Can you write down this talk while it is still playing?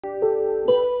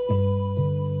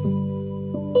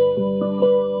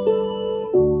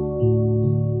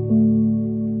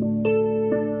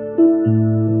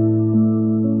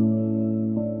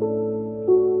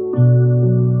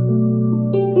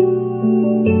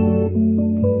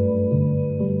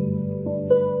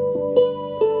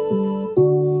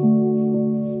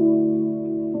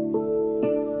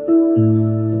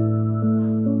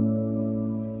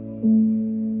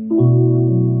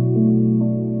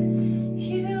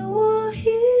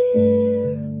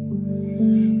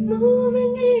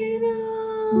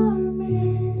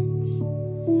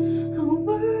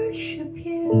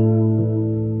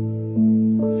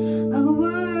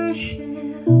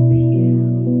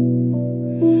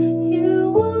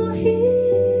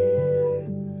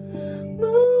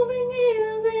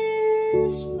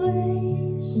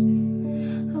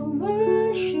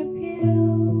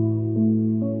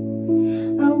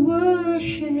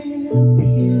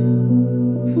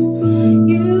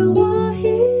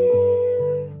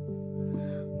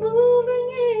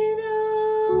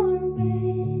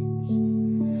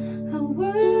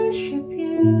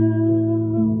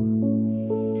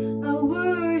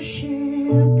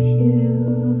you.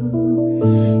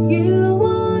 You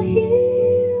are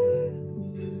here,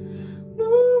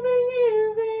 moving in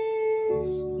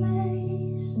this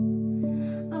place.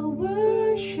 I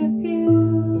worship you,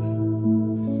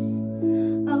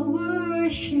 I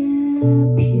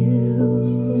worship you.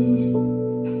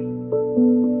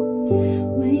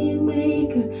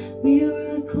 Waymaker,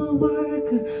 miracle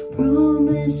worker,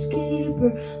 promise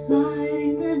keeper, light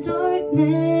in the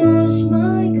darkness.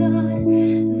 My God,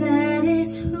 that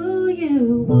is who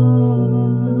you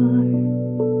are.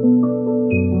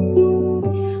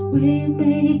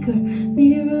 Waymaker,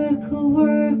 miracle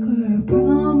worker,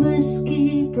 promise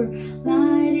keeper,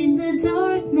 light in the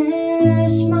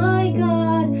darkness. My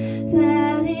God,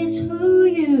 that is who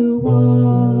you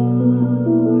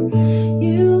are.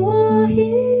 You are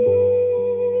here,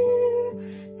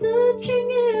 touching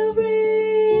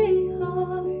every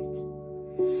heart.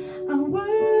 I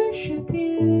worship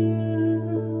you,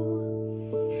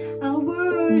 I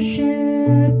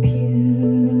worship you.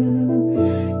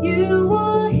 You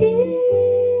are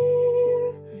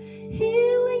here,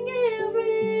 healing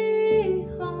every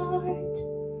heart.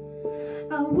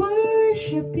 I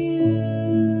worship you,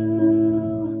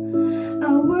 I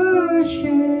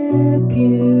worship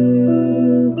you.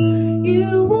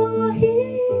 You are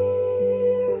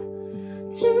here,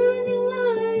 turning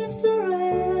lives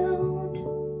around.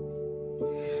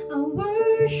 I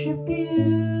worship you,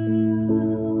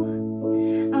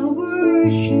 I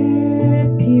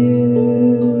worship you.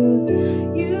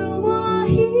 You are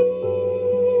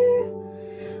here,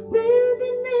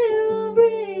 within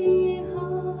every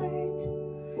heart.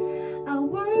 I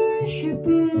worship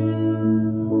you,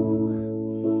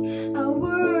 I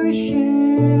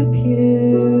worship you.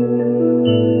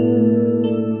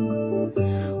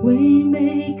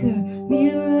 Waymaker,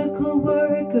 miracle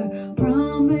worker,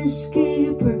 promise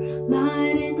keeper,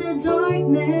 light in the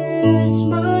darkness.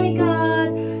 My God,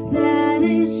 that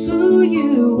is who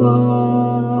you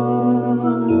are.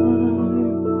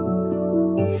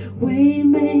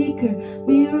 Waymaker,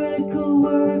 miracle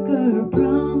worker,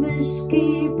 promise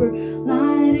keeper,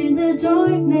 light in the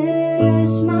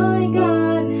darkness. My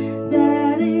God,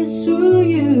 that is who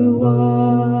you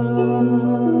are.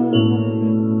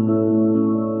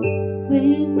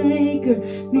 Waymaker,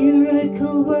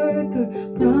 miracle worker,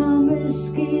 promise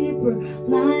keeper,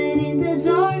 light in the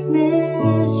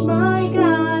darkness. My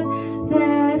God,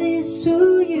 that is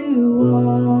who you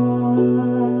are.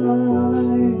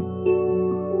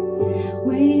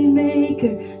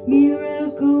 Waymaker,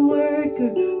 miracle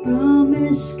worker,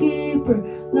 promise keeper,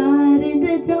 light in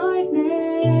the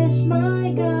darkness.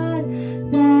 My God,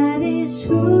 that is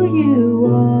who you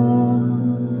are.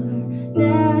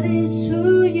 That is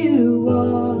who you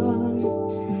are.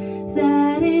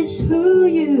 That is who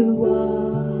you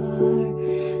are.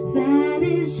 That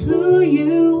is who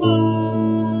you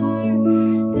are.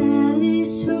 That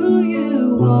is who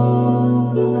you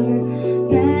are.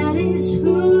 That is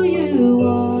who you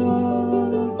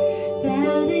are.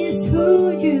 That is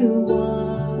who you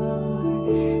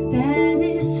are. That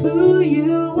is who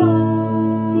you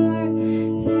are.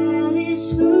 That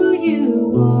is who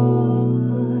you are.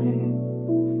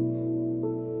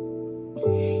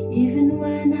 Even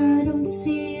when I don't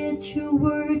see it, you're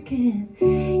working.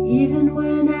 Even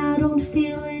when I don't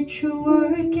feel it, you're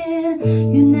working.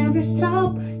 You never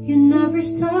stop, you never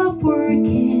stop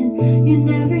working. You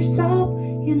never stop,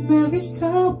 you never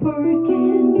stop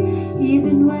working.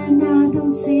 Even when I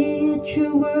don't see it,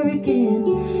 you're working.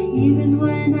 Even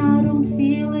when I don't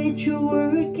feel it, you're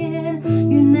working.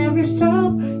 You never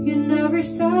stop, you never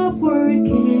stop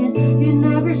working. You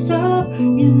never stop,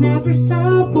 you never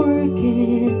stop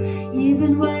working.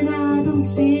 Even when I don't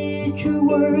see it, you're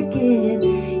working.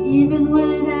 Even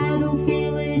when I don't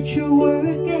feel it, you're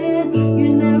working. You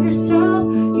never stop,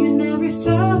 you never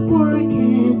stop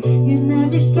working. You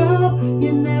never stop,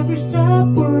 you never stop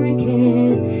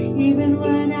working. Even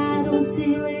when I don't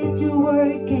see it, you're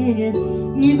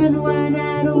working. Even when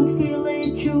I don't feel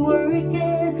it, you're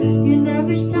working. You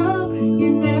never stop, you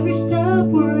never